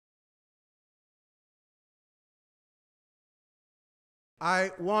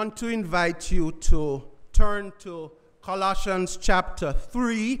I want to invite you to turn to Colossians chapter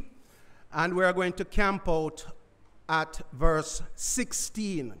 3, and we're going to camp out at verse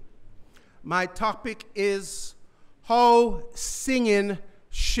 16. My topic is how singing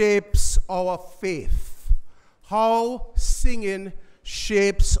shapes our faith. How singing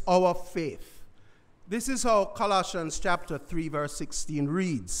shapes our faith. This is how Colossians chapter 3 verse 16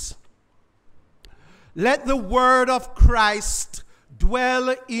 reads. Let the word of Christ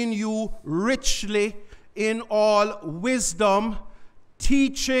dwell in you richly in all wisdom,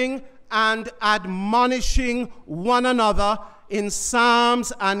 teaching and admonishing one another in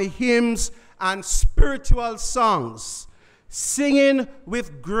psalms and hymns and spiritual songs, singing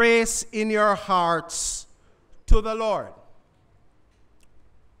with grace in your hearts to the Lord.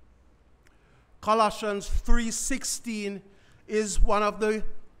 Colossians 3:16 is one of the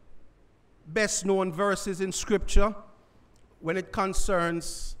best known verses in Scripture when it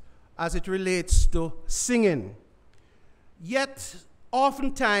concerns, as it relates to singing. Yet,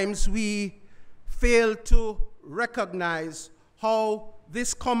 oftentimes we fail to recognize how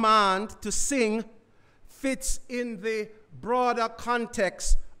this command to sing fits in the broader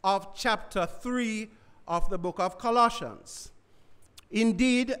context of chapter 3 of the book of Colossians.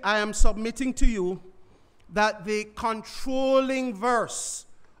 Indeed, I am submitting to you that the controlling verse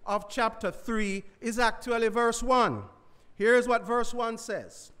of chapter 3 is actually verse 1. Here's what verse 1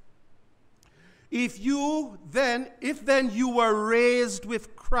 says. If then you were raised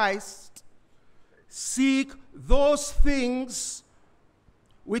with Christ, seek those things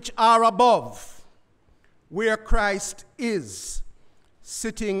which are above, where Christ is,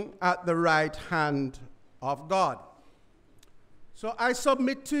 sitting at the right hand of God. So I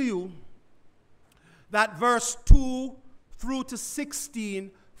submit to you that verse 2 through to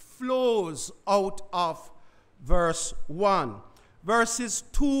 16 flows out of verse 1. Verses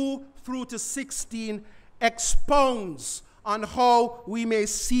 2 through to 16 expounds on how we may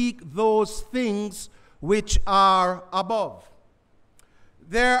seek those things which are above.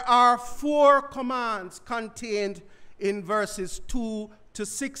 There are 4 commands contained in verses 2 to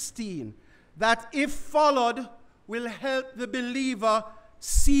 16 that, if followed, will help the believer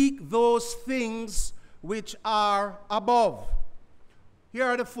seek those things which are above. Here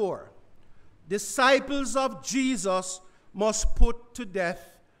are the 4. Disciples of Jesus must put to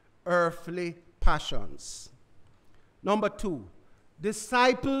death earthly passions. Number 2,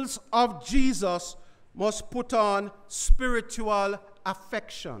 disciples of Jesus must put on spiritual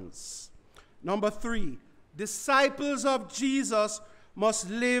affections. Number 3, disciples of Jesus must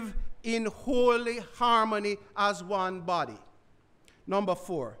live in holy harmony as one body. Number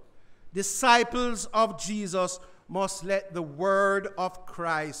 4, disciples of Jesus must let the word of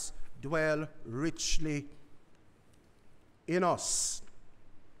Christ dwell richly in us.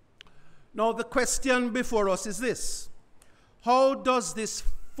 Now, the question before us is this: how does this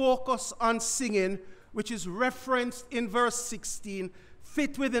focus on singing, which is referenced in verse 16,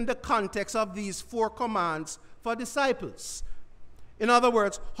 fit within the context of these 4 commands for disciples? In other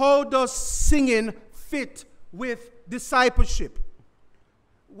words, how does singing fit with discipleship?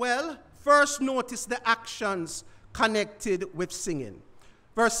 Well, first notice the actions connected with singing.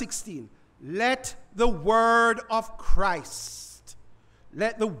 Verse 16, let the word of Christ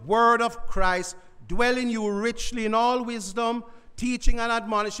dwell in you richly in all wisdom, teaching and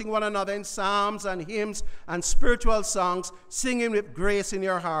admonishing one another in psalms and hymns and spiritual songs, singing with grace in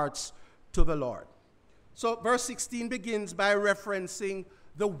your hearts to the Lord. So verse 16 begins by referencing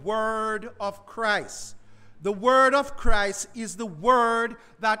the word of Christ. The word of Christ is the word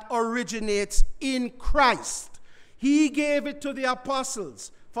that originates in Christ. He gave it to the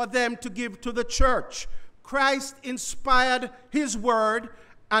apostles for them to give to the church. Christ inspired his word,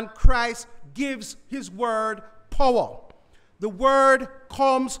 and Christ gives his word power. The word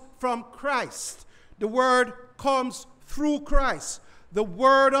comes from Christ. The word comes through Christ. The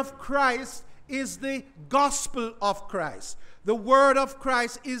word of Christ is the gospel of Christ. The word of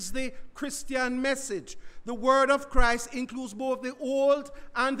Christ is the Christian message. The word of Christ includes both the Old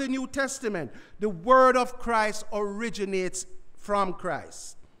and the New Testament. The word of Christ originates from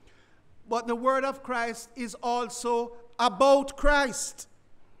Christ. But the word of Christ is also about Christ.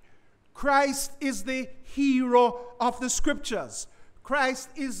 Christ is the hero of the scriptures. Christ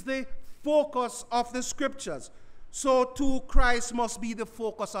is the focus of the scriptures. So too, Christ must be the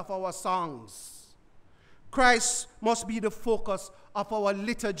focus of our songs. Christ must be the focus of our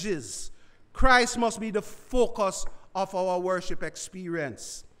liturgies. Christ must be the focus of our worship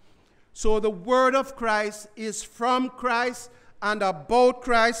experience. So the word of Christ is from Christ and about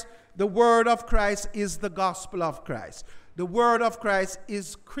Christ. The word of Christ is the gospel of Christ. The word of Christ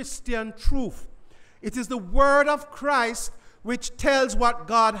is Christian truth. It is the word of Christ which tells what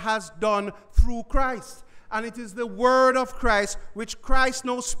God has done through Christ. And it is the word of Christ which Christ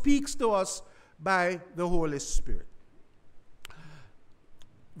now speaks to us by the Holy Spirit.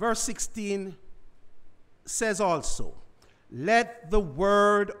 Verse 16 says also, let the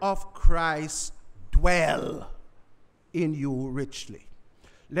word of Christ dwell in you richly.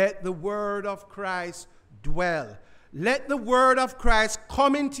 Let the word of Christ dwell. Let the word of Christ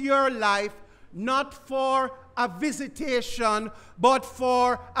come into your life, not for a visitation, but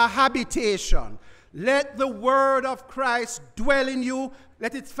for a habitation. Let the word of Christ dwell in you.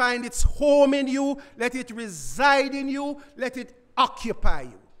 Let it find its home in you. Let it reside in you. Let it occupy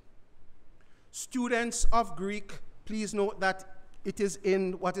you. Students of Greek, please note that it is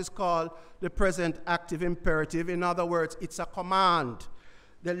in what is called the present active imperative. In other words, it's a command.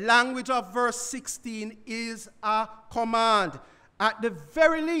 The language of verse 16 is a command. At the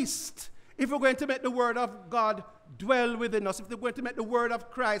very least, if we're going to make the word of God dwell within us, if we're going to make the word of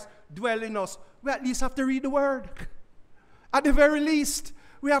Christ dwell in us, we at least have to read the word. At the very least,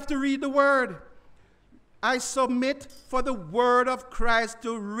 we have to read the word. I submit for the word of Christ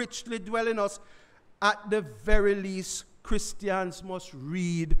to richly dwell in us. At the very least, Christians must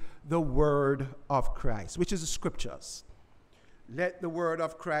read the word of Christ, which is the scriptures. Let the word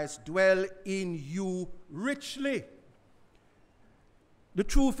of Christ dwell in you richly. The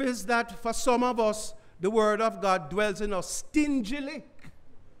truth is that for some of us, the word of God dwells in us stingily.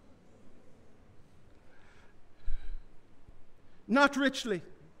 Not richly.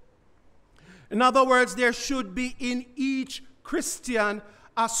 In other words, there should be in each Christian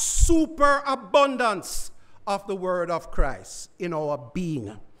a superabundance of the word of Christ in our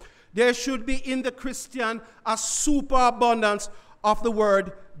being. There should be in the Christian a superabundance of the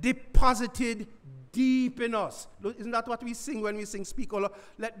word deposited deep in us. Isn't that what we sing when we sing, speak, O Lord?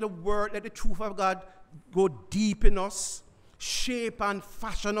 Let the word, let the truth of God go deep in us, shape and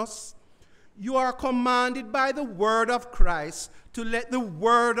fashion us. You are commanded by the word of Christ to let the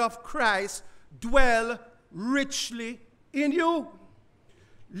word of Christ dwell richly in you.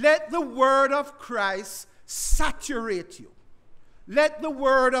 Let the word of Christ saturate you. Let the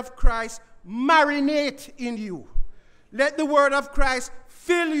word of Christ marinate in you. Let the word of Christ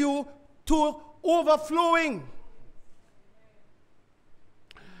fill you to overflowing.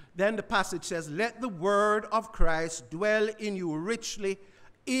 Then the passage says, let the word of Christ dwell in you richly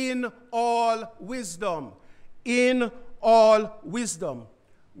in all wisdom. In all wisdom.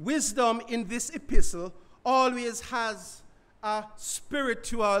 Wisdom in this epistle always has a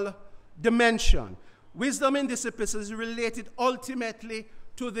spiritual dimension. Wisdom in this epistle is related ultimately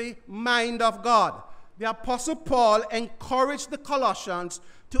to the mind of God. The Apostle Paul encouraged the Colossians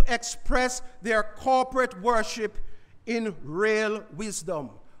to express their corporate worship in real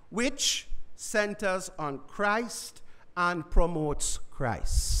wisdom, which centers on Christ and promotes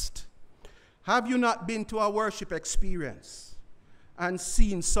Christ. Have you not been to a worship experience and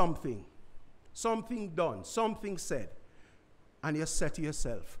seen something done, something said, and you said to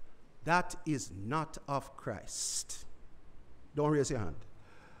yourself, that is not of Christ? Don't raise your hand.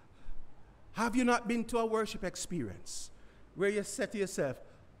 Have you not been to a worship experience where you said to yourself,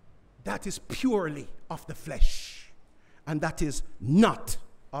 that is purely of the flesh, and that is not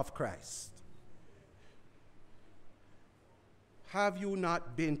of Christ? Have you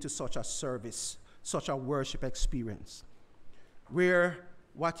not been to such a service, such a worship experience, where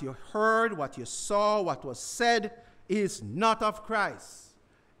what you heard, what you saw, what was said is not of Christ?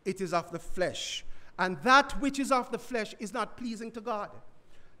 It is of the flesh. And that which is of the flesh is not pleasing to God.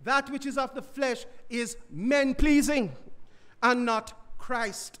 That which is of the flesh is men-pleasing and not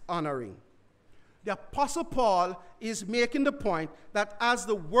Christ-honoring. The Apostle Paul is making the point that as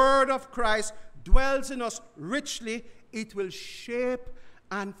the word of Christ dwells in us richly, it will shape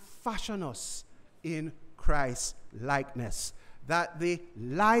and fashion us in Christ's likeness, that the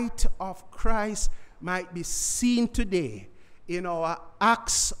light of Christ might be seen today in our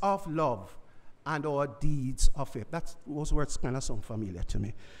acts of love and our deeds of faith. Those words kind of sound familiar to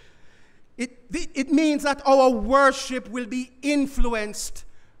me. It means that our worship will be influenced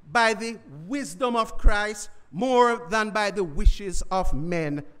by the wisdom of Christ more than by the wishes of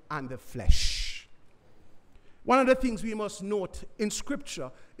men and the flesh. One of the things we must note in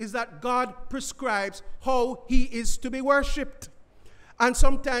Scripture is that God prescribes how he is to be worshipped. And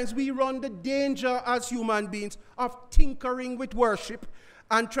sometimes we run the danger as human beings of tinkering with worship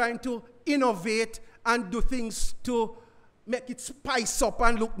and trying to innovate and do things to make it spice up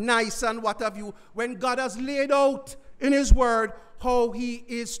and look nice and what have you, when God has laid out in his word how he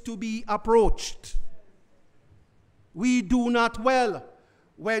is to be approached. We do not well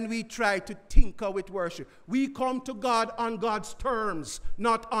when we try to tinker with worship. We come to God on God's terms,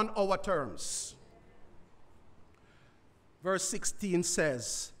 not on our terms. Verse 16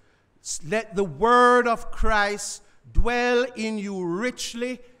 says, let the word of Christ dwell in you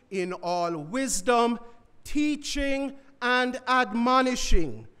richly in all wisdom, teaching and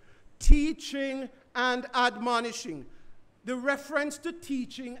admonishing. Teaching and admonishing. The reference to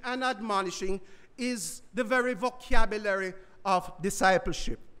teaching and admonishing is the very vocabulary of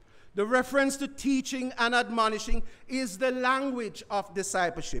discipleship. The reference to teaching and admonishing is the language of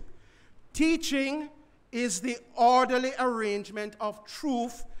discipleship. Teaching is the orderly arrangement of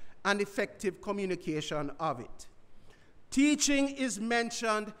truth and effective communication of it. Teaching is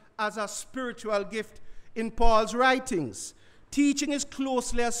mentioned as a spiritual gift in Paul's writings. Teaching is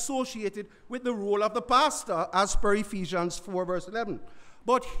closely associated with the role of the pastor, as per Ephesians 4, verse 11.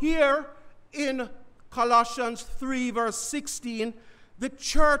 But here in Colossians 3, verse 16, the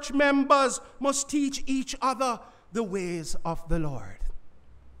church members must teach each other the ways of the Lord.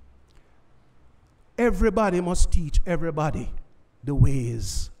 Everybody must teach everybody the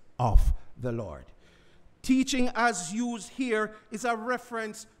ways of the Lord. Teaching as used here is a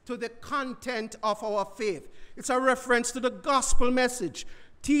reference to the content of our faith. It's a reference to the gospel message.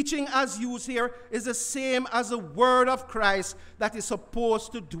 Teaching as used here is the same as the word of Christ that is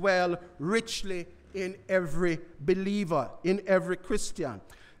supposed to dwell richly in every believer, in every Christian.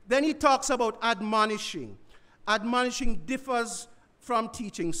 Then he talks about admonishing. Admonishing differs from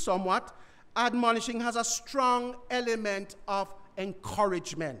teaching somewhat. Admonishing has a strong element of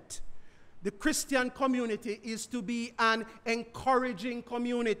encouragement. The Christian community is to be an encouraging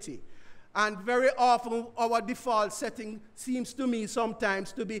community. And very often our default setting seems to me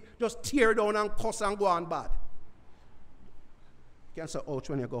sometimes to be just tear down and cuss and go on bad. You can say ouch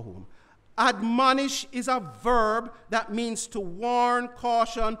when you go home. Admonish is a verb that means to warn,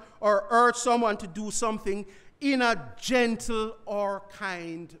 caution, or urge someone to do something in a gentle or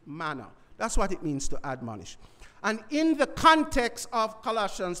kind manner. That's what it means to admonish. And in the context of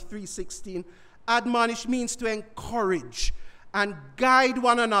Colossians 3:16, admonish means to encourage and guide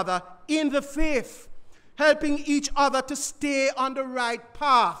one another in the faith, helping each other to stay on the right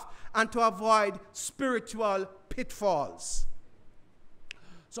path and to avoid spiritual pitfalls.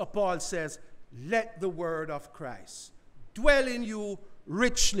 So Paul says, let the word of Christ dwell in you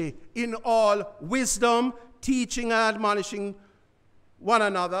richly in all wisdom, teaching and admonishing one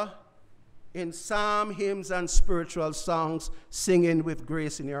another in psalm, hymns, and spiritual songs, singing with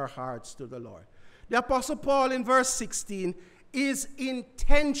grace in your hearts to the Lord. The Apostle Paul in verse 16 is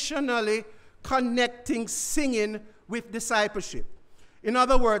intentionally connecting singing with discipleship. In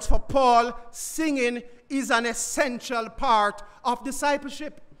other words, for Paul, singing is an essential part of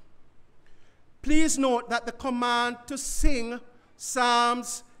discipleship. Please note that the command to sing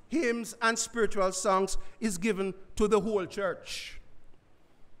psalms, hymns, and spiritual songs is given to the whole church,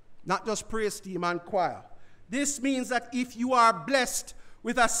 not just praise team and choir. This means that if you are blessed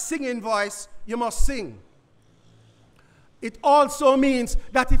with a singing voice, you must sing. It also means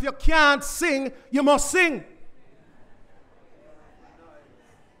that if you can't sing, you must sing.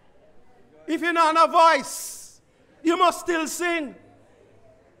 If you're not a voice, you must still sing.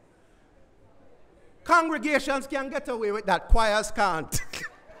 Congregations can get away with that, choirs can't.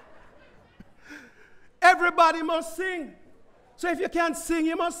 Everybody must sing. So if you can't sing,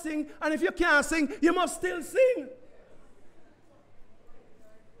 you must sing. And if you can't sing, you must still sing.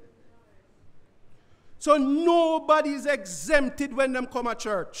 So nobody is exempted when they come to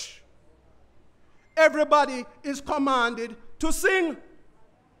church. Everybody is commanded to sing.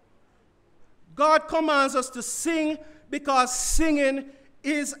 God commands us to sing because singing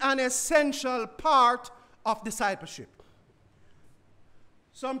is an essential part of discipleship.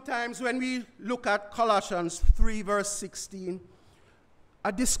 Sometimes when we look at Colossians 3 verse 16,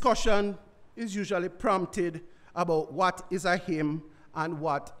 a discussion is usually prompted about what is a hymn and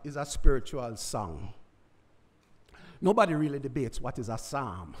what is a spiritual song. Nobody really debates what is a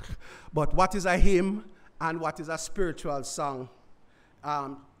psalm, but what is a hymn and what is a spiritual song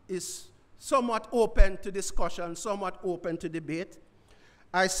is somewhat open to discussion, somewhat open to debate.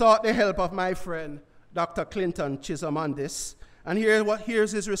 I sought the help of my friend, Dr. Clinton Chisholm, on this, and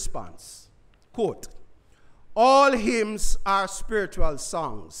here's his response. Quote, all hymns are spiritual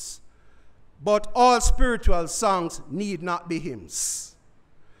songs, but all spiritual songs need not be hymns.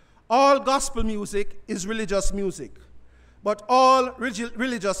 All gospel music is religious music, but all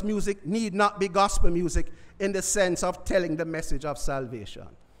religious music need not be gospel music in the sense of telling the message of salvation.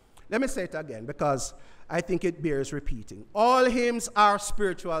 Let me say it again because I think it bears repeating. All hymns are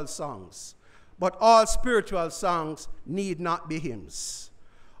spiritual songs, but all spiritual songs need not be hymns.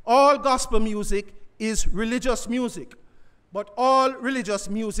 All gospel music is religious music, but all religious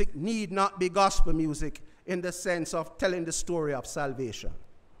music need not be gospel music in the sense of telling the story of salvation.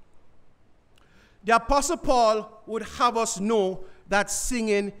 The Apostle Paul would have us know that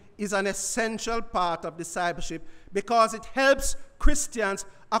singing is an essential part of discipleship because it helps Christians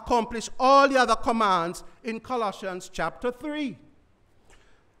accomplish all the other commands in Colossians chapter 3.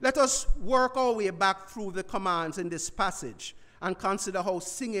 Let us work our way back through the commands in this passage and consider how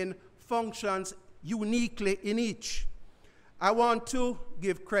singing functions uniquely in each. I want to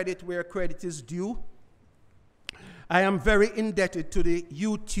give credit where credit is due. I am very indebted to the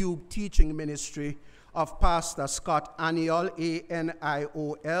YouTube teaching ministry of Pastor Scott Aniol,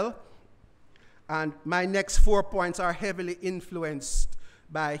 A-N-I-O-L. And my next 4 points are heavily influenced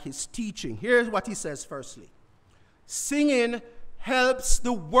by his teaching. Here's what he says firstly. Singing helps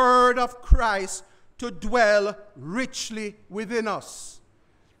the word of Christ to dwell richly within us.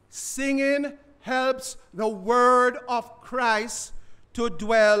 Singing helps the word of Christ to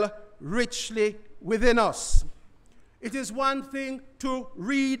dwell richly within us. It is one thing to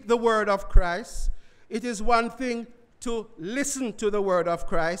read the word of Christ. It is one thing to listen to the word of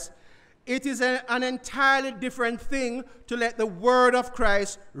Christ. It is an entirely different thing to let the word of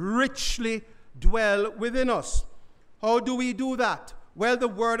Christ richly dwell within us. How do we do that? Well, the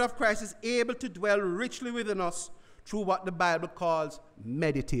word of Christ is able to dwell richly within us through what the Bible calls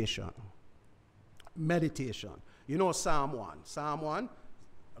meditation. Meditation. You know Psalm 1. Psalm 1,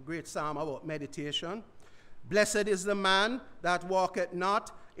 a great psalm about meditation. Blessed is the man that walketh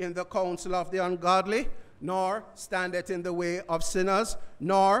not in the counsel of the ungodly, nor standeth in the way of sinners,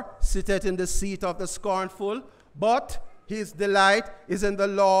 nor sitteth in the seat of the scornful, but his delight is in the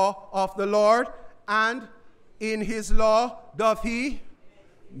law of the Lord, and in his law doth he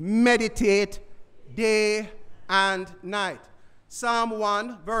meditate day and night. Psalm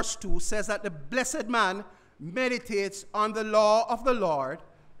 1 verse 2 says that the blessed man meditates on the law of the Lord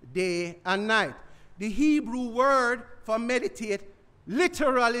day and night. The Hebrew word for meditate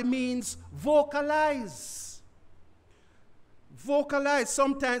literally means vocalize. Vocalize.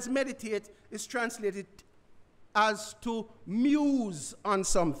 Sometimes meditate is translated as to muse on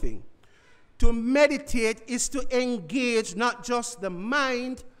something. To meditate is to engage not just the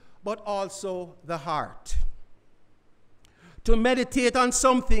mind, but also the heart. To meditate on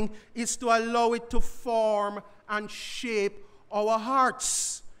something is to allow it to form and shape our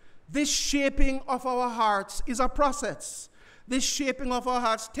hearts. This shaping of our hearts is a process. This shaping of our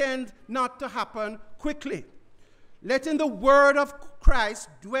hearts tends not to happen quickly. Letting the word of Christ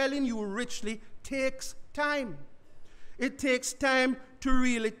dwell in you richly takes time. It takes time to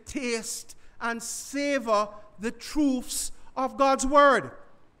really taste and savor the truths of God's word.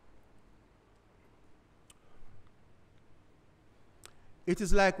 It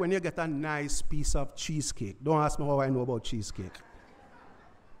is like when you get a nice piece of cheesecake. Don't ask me how I know about cheesecake.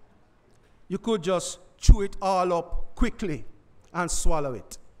 You could just chew it all up quickly and swallow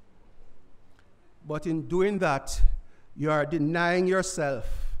it. But in doing that, you are denying yourself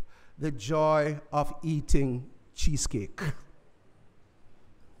the joy of eating cheesecake.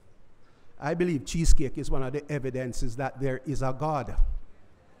 I believe cheesecake is one of the evidences that there is a God.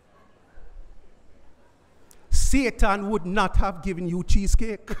 Satan would not have given you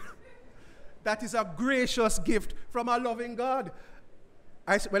cheesecake. That is a gracious gift from a loving God.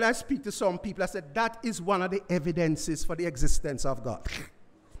 When I speak to some people, I said, that is one of the evidences for the existence of God.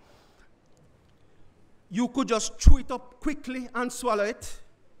 You could just chew it up quickly and swallow it.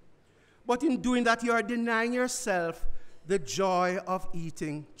 But in doing that, you are denying yourself the joy of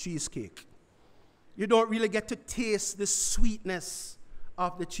eating cheesecake. You don't really get to taste the sweetness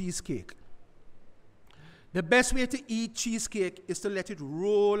of the cheesecake. The best way to eat cheesecake is to let it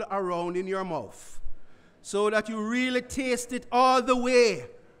roll around in your mouth so that you really taste it all the way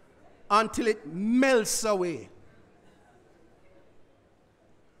until it melts away.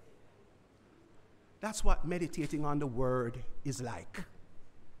 That's what meditating on the word is like.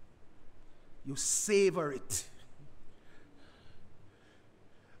 You savor it.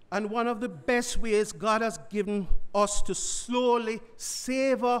 And one of the best ways God has given us to slowly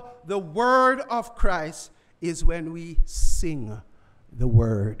savor the word of Christ is when we sing the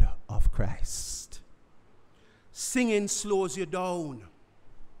word of Christ. Singing slows you down.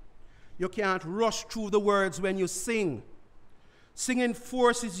 You can't rush through the words when you sing. Singing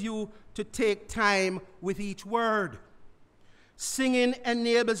forces you to take time with each word. Singing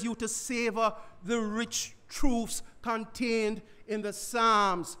enables you to savor the rich truths contained in the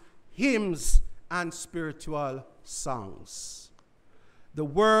psalms, hymns, and spiritual songs. The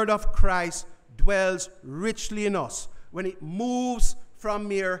word of Christ dwells richly in us, when it moves from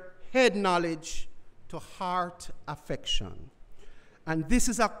mere head knowledge to heart affection. And this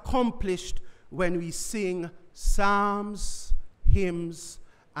is accomplished when we sing psalms, hymns,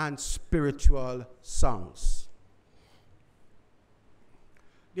 and spiritual songs.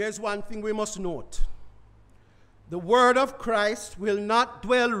 There's one thing we must note. The word of Christ will not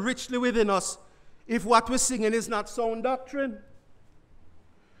dwell richly within us if what we're singing is not sound doctrine.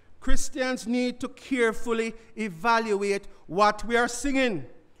 Christians need to carefully evaluate what we are singing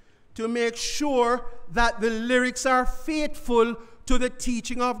to make sure that the lyrics are faithful to the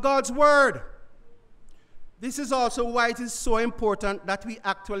teaching of God's word. This is also why it is so important that we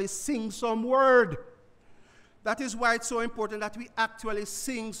actually sing some word. That is why it's so important that we actually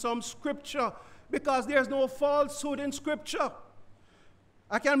sing some scripture, because there's no falsehood in scripture.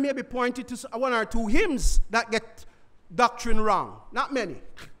 I can maybe point you to one or two hymns that get doctrine wrong. Not many.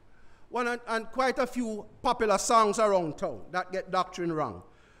 And quite a few popular songs around town that get doctrine wrong.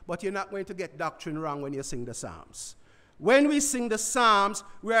 But you're not going to get doctrine wrong when you sing the Psalms. When we sing the Psalms,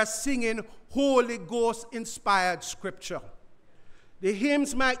 we are singing Holy Ghost-inspired scripture. The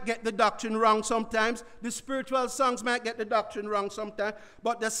hymns might get the doctrine wrong sometimes. The spiritual songs might get the doctrine wrong sometimes.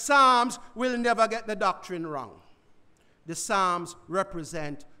 But the Psalms will never get the doctrine wrong. The Psalms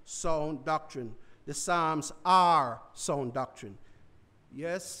represent sound doctrine. The Psalms are sound doctrine.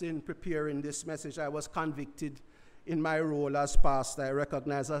 Yes, in preparing this message, I was convicted in my role as pastor. I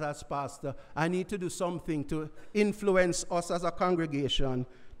recognize that as pastor, I need to do something to influence us as a congregation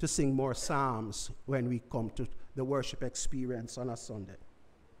to sing more psalms when we come to the worship experience on a Sunday.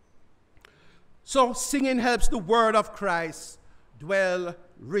 So singing helps the word of Christ dwell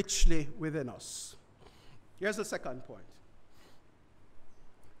richly within us. Here's the second point.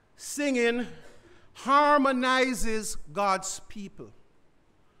 Singing harmonizes God's people.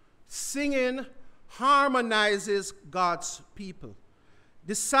 Singing harmonizes God's people.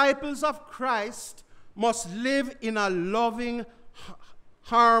 Disciples of Christ must live in a loving,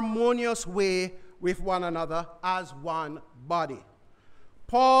 harmonious way with one another as one body.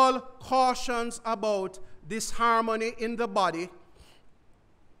 Paul cautions about this harmony in the body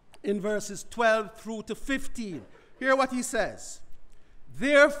in verses 12 through to 15. Hear what he says.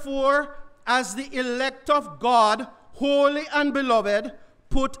 Therefore, as the elect of God, holy and beloved,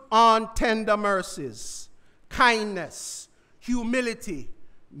 put on tender mercies, kindness, humility,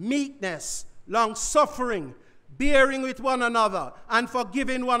 meekness, long-suffering, bearing with one another, and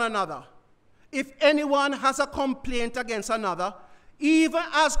forgiving one another. If anyone has a complaint against another, even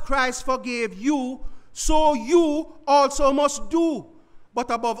as Christ forgave you, so you also must do.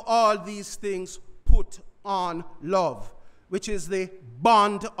 But above all these things, put on love, which is the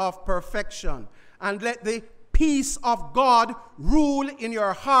bond of perfection. And let the peace of God rule in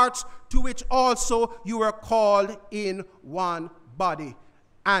your hearts, to which also you were called in one body,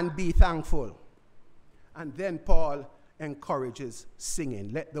 and be thankful. And then Paul encourages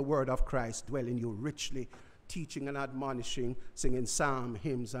singing. Let the word of Christ dwell in you richly, teaching and admonishing, singing psalm,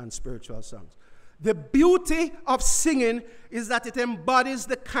 hymns, and spiritual songs. The beauty of singing is that it embodies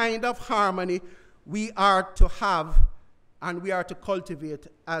the kind of harmony we are to have and we are to cultivate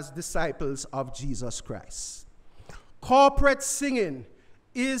as disciples of Jesus Christ. Corporate singing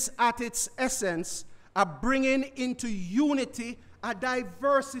is at its essence a bringing into unity a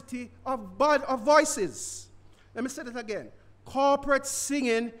diversity of voices. Let me say that again. Corporate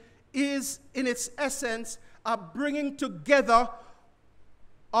singing is in its essence a bringing together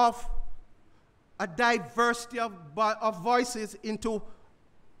of a diversity of voices into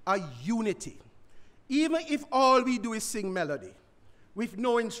a unity. Even if all we do is sing melody with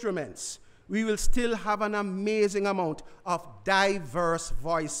no instruments, we will still have an amazing amount of diverse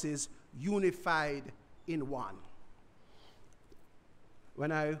voices unified in one.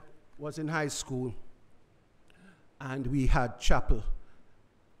 When I was in high school and we had chapel,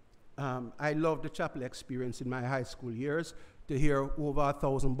 I loved the chapel experience in my high school years, to hear over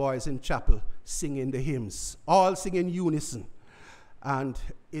 1,000 boys in chapel singing the hymns, all singing unison. And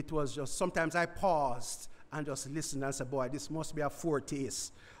it was just, sometimes I paused and just listened and said, boy, this must be a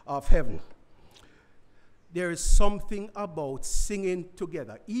foretaste of heaven. There is something about singing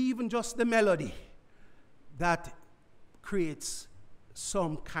together, even just the melody, that creates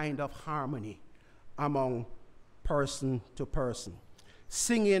some kind of harmony among person to person.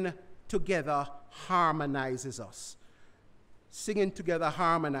 Singing together harmonizes us. Singing together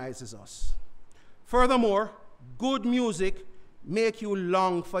harmonizes us. Furthermore, good music makes you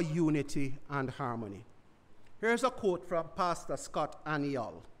long for unity and harmony. Here's a quote from Pastor Scott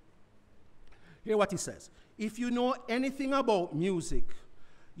Aniol. Hear what he says. If you know anything about music,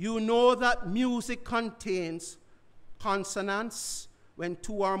 You know that music contains consonance when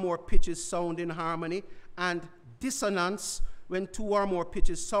two or more pitches sound in harmony, and dissonance when two or more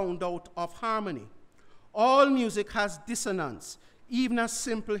pitches sound out of harmony. All music has dissonance, even a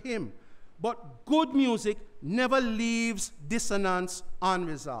simple hymn. But good music never leaves dissonance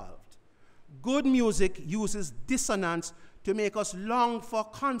unresolved. Good music uses dissonance to make us long for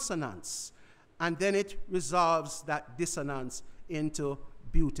consonance, and then it resolves that dissonance into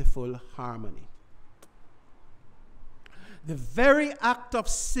beautiful harmony. The very act of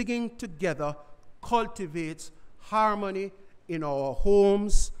singing together cultivates harmony in our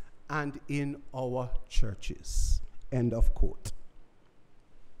homes and in our churches. End of quote.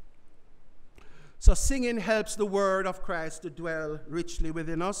 So singing helps the word of Christ to dwell richly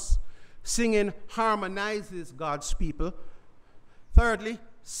within us. Singing harmonizes God's people. Thirdly,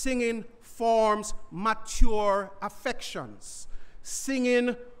 singing forms mature affections.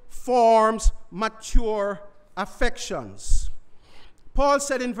 Singing forms mature affections. Paul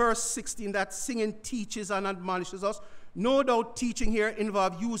said in verse 16 that singing teaches and admonishes us. No doubt teaching here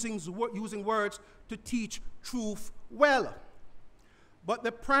involves using words to teach truth well. But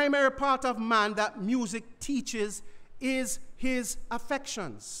the primary part of man that music teaches is his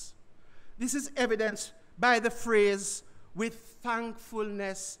affections. This is evidenced by the phrase, with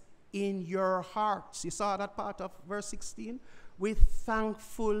thankfulness in your hearts. You saw that part of verse 16? With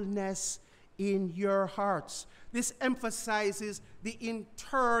thankfulness in your hearts. This emphasizes the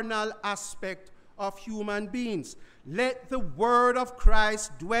internal aspect of human beings. Let the word of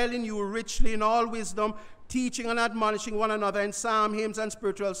Christ dwell in you richly in all wisdom, teaching and admonishing one another in psalm, hymns, and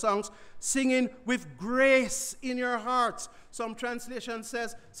spiritual songs, singing with grace in your hearts. Some translation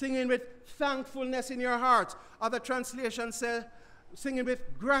says, singing with thankfulness in your hearts. Other translations say, singing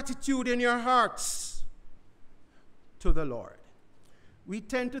with gratitude in your hearts to the Lord. We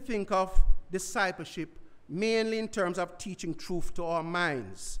tend to think of discipleship mainly in terms of teaching truth to our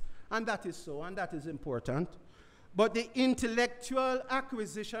minds. And that is so, and that is important. But the intellectual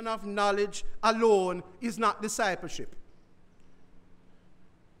acquisition of knowledge alone is not discipleship.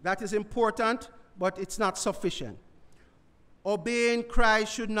 That is important, but it's not sufficient. Obeying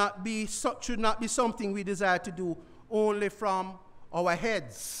Christ should not be something we desire to do only from our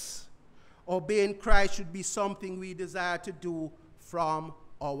heads. Obeying Christ should be something we desire to do from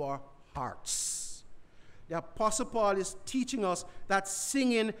our hearts. The Apostle Paul is teaching us that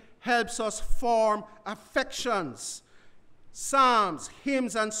singing helps us form affections. Psalms,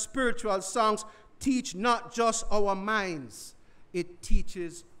 hymns, and spiritual songs teach not just our minds, it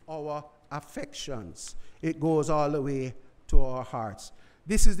teaches our affections. It goes all the way to our hearts.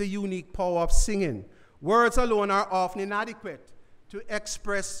 This is the unique power of singing. Words alone are often inadequate to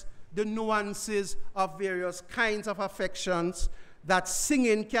express the nuances of various kinds of affections that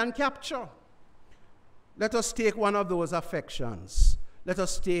singing can capture. Let us take one of those affections. Let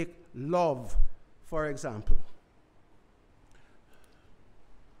us take love, for example.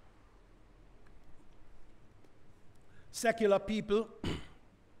 Secular people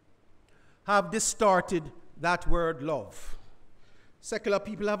have distorted that word love. Secular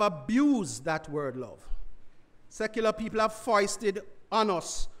people have abused that word love. Secular people have foisted on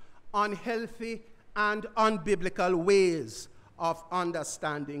us unhealthy and unbiblical ways of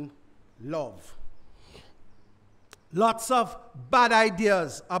understanding love. Lots of bad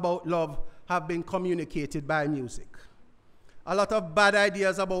ideas about love have been communicated by music. A lot of bad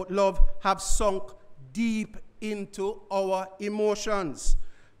ideas about love have sunk deep into our emotions.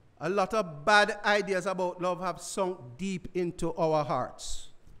 A lot of bad ideas about love have sunk deep into our hearts.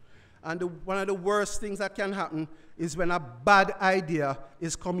 And one of the worst things that can happen is when a bad idea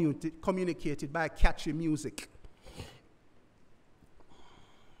is communicated by catchy music.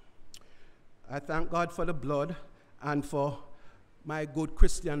 I thank God for the blood and for my good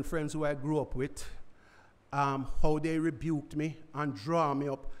Christian friends who I grew up with, how they rebuked me and draw me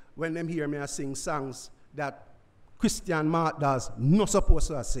up when they hear me sing songs that Christian Mark does not supposed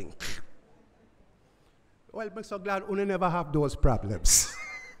to sing. Well, I'm so glad we never have those problems.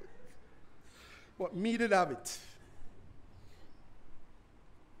 But me did have it.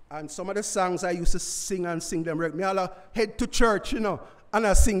 And some of the songs I used to sing them, me all head to church, and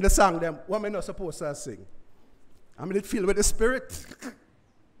I sing the song them, what am I not supposed to sing? I mean, it filled with the Spirit.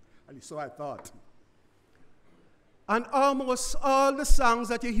 At least so I thought. And almost all the songs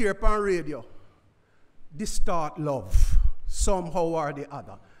that you hear on radio distort love somehow or the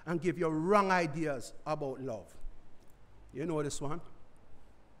other and give you wrong ideas about love. You know this one?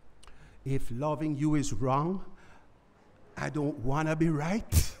 If loving you is wrong, I don't want to be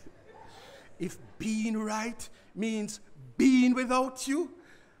right. If being right means being without you,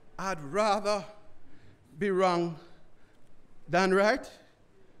 I'd rather be wrong than right.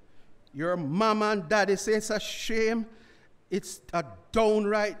 Your mama and daddy say it's a shame. It's a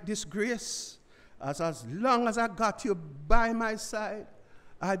downright disgrace. As long as I got you by my side,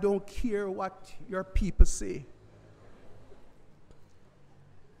 I don't care what your people say.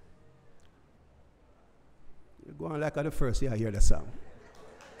 You're going like at the first year I hear the song.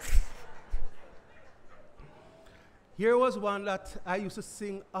 Here was one that I used to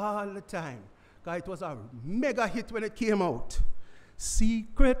sing all the time, because it was a mega hit when it came out.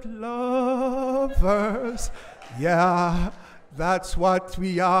 Secret lovers, yeah, that's what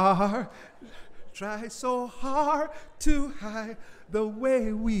we are. Try so hard to hide the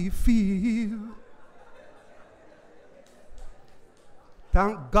way we feel.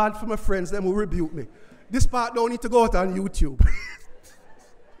 Thank God for my friends, them who rebuke me. This part don't need to go out on YouTube.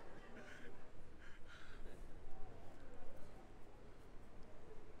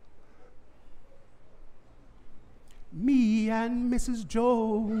 Me and Mrs.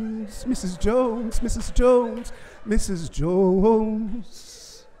 Jones, Mrs. Jones, Mrs. Jones, Mrs.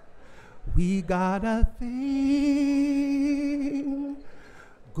 Jones, we got a thing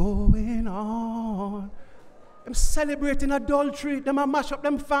going on. I'm celebrating adultery. Them a mash up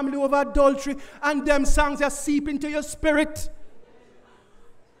them family over adultery, and them songs are seep into your spirit.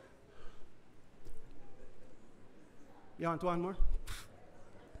 You want one more?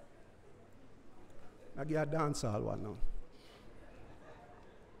 I get a dance all one now.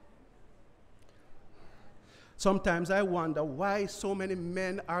 Sometimes I wonder why so many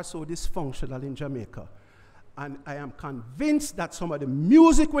men are so dysfunctional in Jamaica. And I am convinced that some of the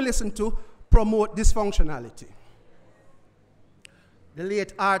music we listen to promote dysfunctionality. The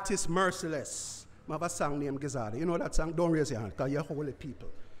late artist Merciless, I have a song named Gizada. You know that song? Don't raise your hand, because you're holy people.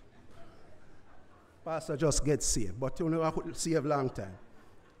 Pastor just gets saved, but you know I could save long time.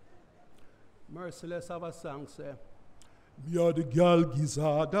 Merciless have a song say, me are the girl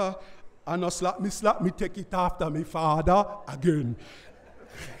Gizada, and a slap me, take it after me father again.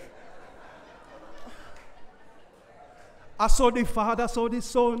 I saw the father, saw the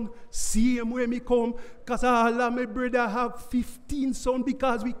son, see him when me come, because all of my brother have 15 sons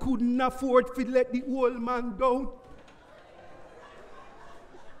because we couldn't afford to let the old man down.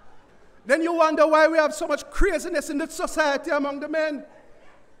 Then you wonder why we have so much craziness in the society among the men.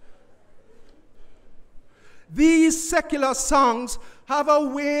 These secular songs have a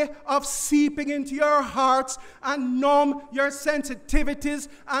way of seeping into your hearts and numb your sensitivities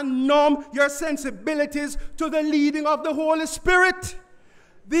and numb your sensibilities to the leading of the Holy Spirit.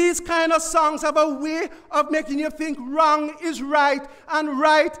 These kind of songs have a way of making you think wrong is right and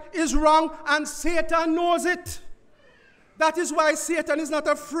right is wrong, and Satan knows it. That is why Satan is not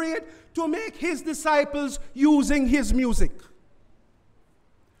afraid to make his disciples using his music.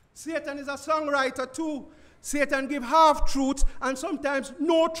 Satan is a songwriter too. Satan gives half-truths and sometimes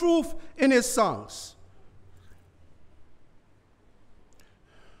no truth in his songs.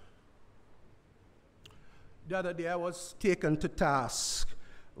 The other day I was taken to task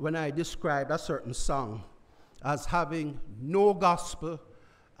when I described a certain song as having no gospel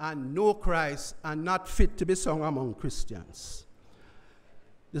and no Christ and not fit to be sung among Christians.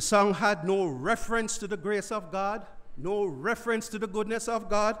 The song had no reference to the grace of God, no reference to the goodness of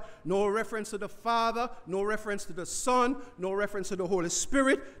God, no reference to the Father, no reference to the Son, no reference to the Holy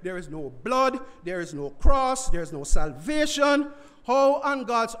Spirit. There is no blood, there is no cross, there is no salvation. How on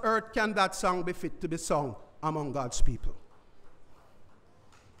God's earth can that song be fit to be sung among God's people?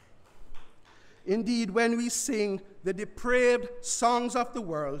 Indeed, when we sing the depraved songs of the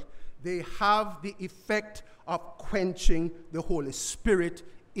world, they have the effect of quenching the Holy Spirit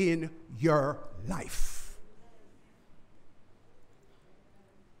in your life.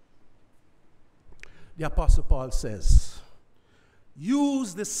 The Apostle Paul says,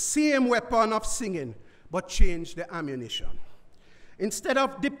 use the same weapon of singing, but change the ammunition. Instead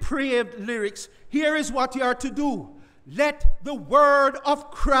of depraved lyrics, here is what you are to do. Let the word of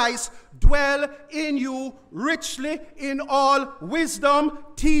Christ dwell in you richly in all wisdom,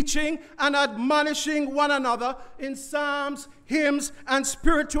 teaching and admonishing one another in psalms, hymns, and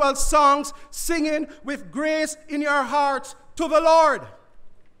spiritual songs, singing with grace in your hearts to the Lord.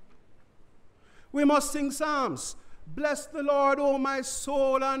 We must sing psalms. Bless the Lord, O my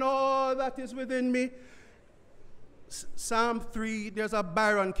soul, and all that is within me. Psalm 3, there's a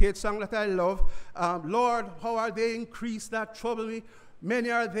Byron Kate song that I love. Lord, how are they increased that trouble me?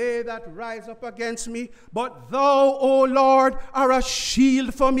 Many are they that rise up against me. But thou, O Lord, are a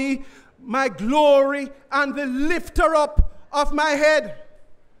shield for me, my glory, and the lifter up of my head.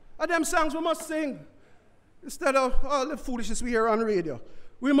 And them songs we must sing. Instead of all the foolishness we hear on radio.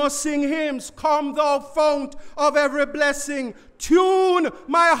 We must sing hymns. Come thou fount of every blessing. Tune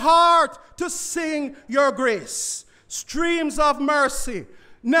my heart to sing your grace. Streams of mercy,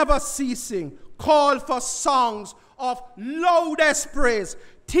 never ceasing. Call for songs of loudest praise.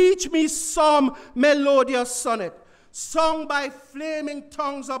 Teach me some melodious sonnet, sung by flaming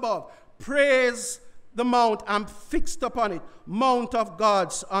tongues above. Praise the mount, I'm fixed upon it, mount of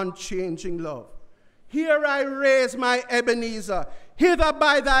God's unchanging love. Here I raise my Ebenezer, hither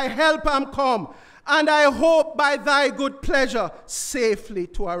by thy help I'm come, and I hope by thy good pleasure safely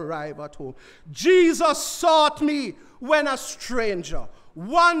to arrive at home. Jesus sought me when a stranger,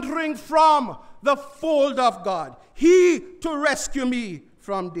 wandering from the fold of God. He, to rescue me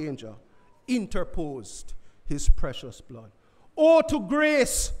from danger, interposed his precious blood. Oh, to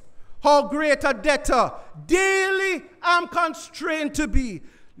grace, how great a debtor daily I'm constrained to be.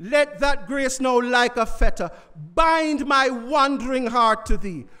 Let that grace now like a fetter bind my wandering heart to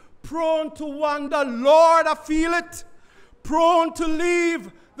thee. Prone to wander, Lord, I feel it. Prone to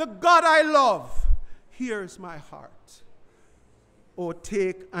leave the God I love. Here's my heart. Oh,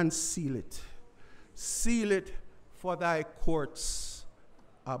 take and seal it. Seal it for thy courts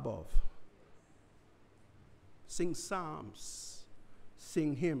above. Sing psalms,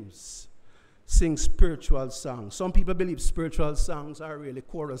 sing hymns, sing spiritual songs. Some people believe spiritual songs are really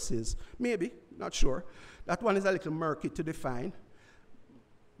choruses. Maybe, not sure. That one is a little murky to define.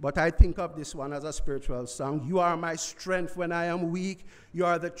 But I think of this one as a spiritual song. You are my strength when I am weak. You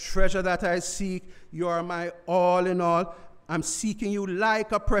are the treasure that I seek. You are my all in all. I'm seeking you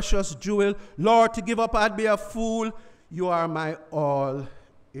like a precious jewel. Lord, to give up I'd be a fool. You are my all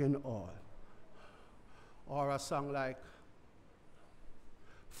in all. Or a song like,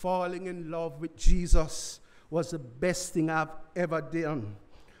 falling in love with Jesus was the best thing I've ever done.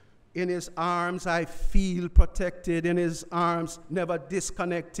 In his arms I feel protected. In his arms never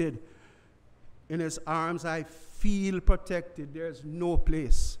disconnected. In his arms I feel protected. There's no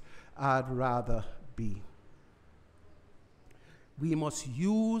place I'd rather be. We must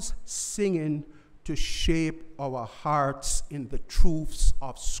use singing to shape our hearts in the truths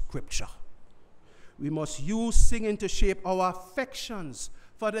of Scripture. We must use singing to shape our affections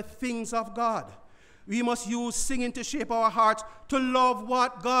for the things of God. We must use singing to shape our hearts to love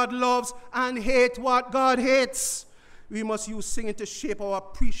what God loves and hate what God hates. We must use singing to shape our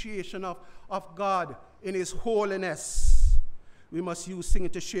appreciation of God in his holiness. We must use singing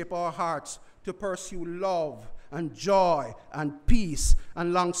to shape our hearts to pursue love and joy and peace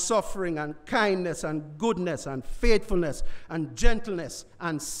and long-suffering and kindness and goodness and faithfulness and gentleness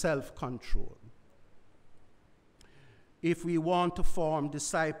and self-control. If we want to form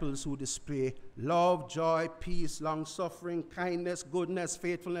disciples who display love, joy, peace, long-suffering, kindness, goodness,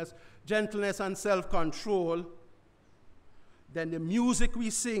 faithfulness, gentleness, and self-control, then the music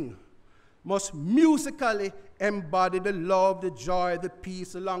we sing must musically embody the love, the joy, the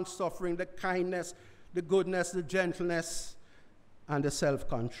peace, the long-suffering, the kindness, the goodness, the gentleness, and the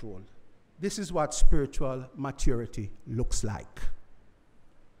self-control. This is what spiritual maturity looks like.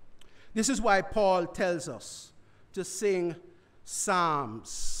 This is why Paul tells us to sing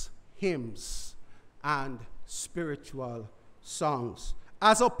psalms, hymns, and spiritual songs,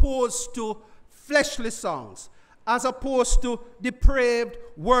 as opposed to fleshly songs, as opposed to depraved,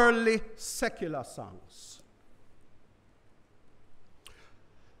 worldly, secular songs.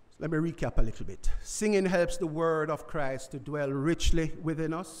 Let me recap a little bit. Singing helps the word of Christ to dwell richly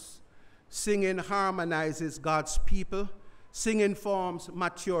within us. Singing harmonizes God's people. Singing forms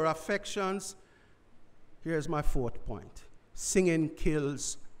mature affections. Here's my fourth point. Singing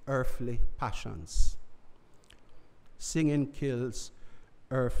kills earthly passions. Singing kills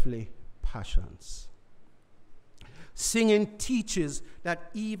earthly passions. Singing teaches that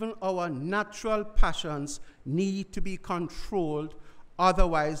even our natural passions need to be controlled,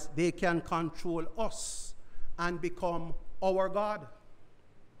 otherwise they can control us and become our God.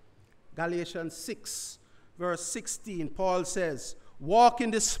 Galatians 6, verse 16, Paul says, walk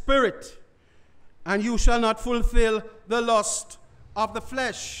in the Spirit, and you shall not fulfill the lust of the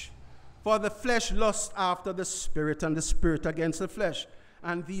flesh. For the flesh lusts after the Spirit, and the Spirit against the flesh.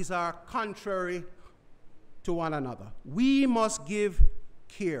 And these are contrary to one another. We must give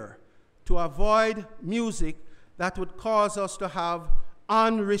care to avoid music that would cause us to have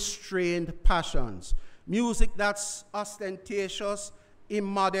unrestrained passions. Music that's ostentatious,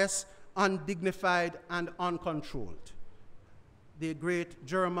 immodest, undignified, and uncontrolled. The great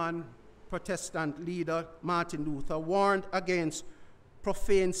German Protestant leader Martin Luther warned against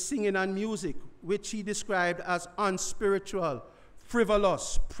profane singing and music, which he described as unspiritual,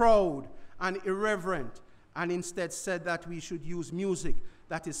 frivolous, proud, and irreverent, and instead said that we should use music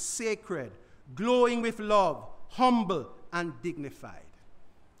that is sacred, glowing with love, humble, and dignified.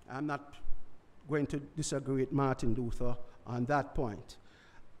 I'm not going to disagree with Martin Luther on that point.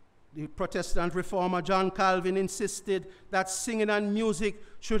 The Protestant reformer John Calvin insisted that singing and music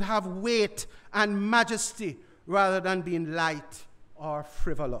should have weight and majesty rather than being light or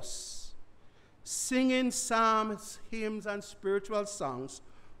frivolous. Singing psalms, hymns, and spiritual songs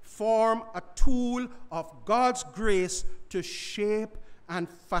form a tool of God's grace to shape and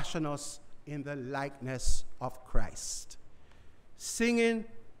fashion us in the likeness of Christ. Singing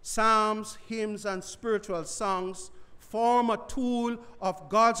psalms, hymns, and spiritual songs form a tool of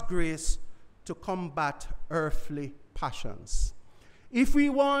God's grace to combat earthly passions. If we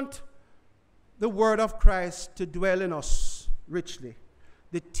want the word of Christ to dwell in us richly,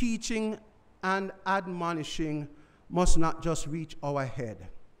 the teaching and admonishing must not just reach our head,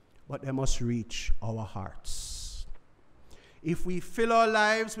 but they must reach our hearts. If we fill our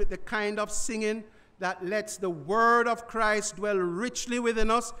lives with the kind of singing that lets the word of Christ dwell richly within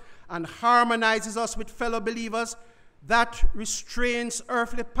us and harmonizes us with fellow believers, that restrains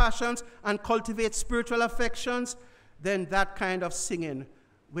earthly passions and cultivates spiritual affections, then that kind of singing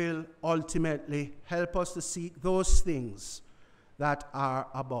will ultimately help us to seek those things that are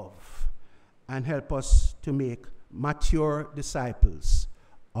above and help us to make mature disciples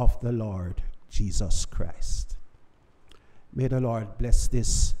of the Lord Jesus Christ. May the Lord bless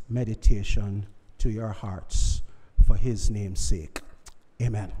this meditation to your hearts for his name's sake.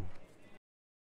 Amen.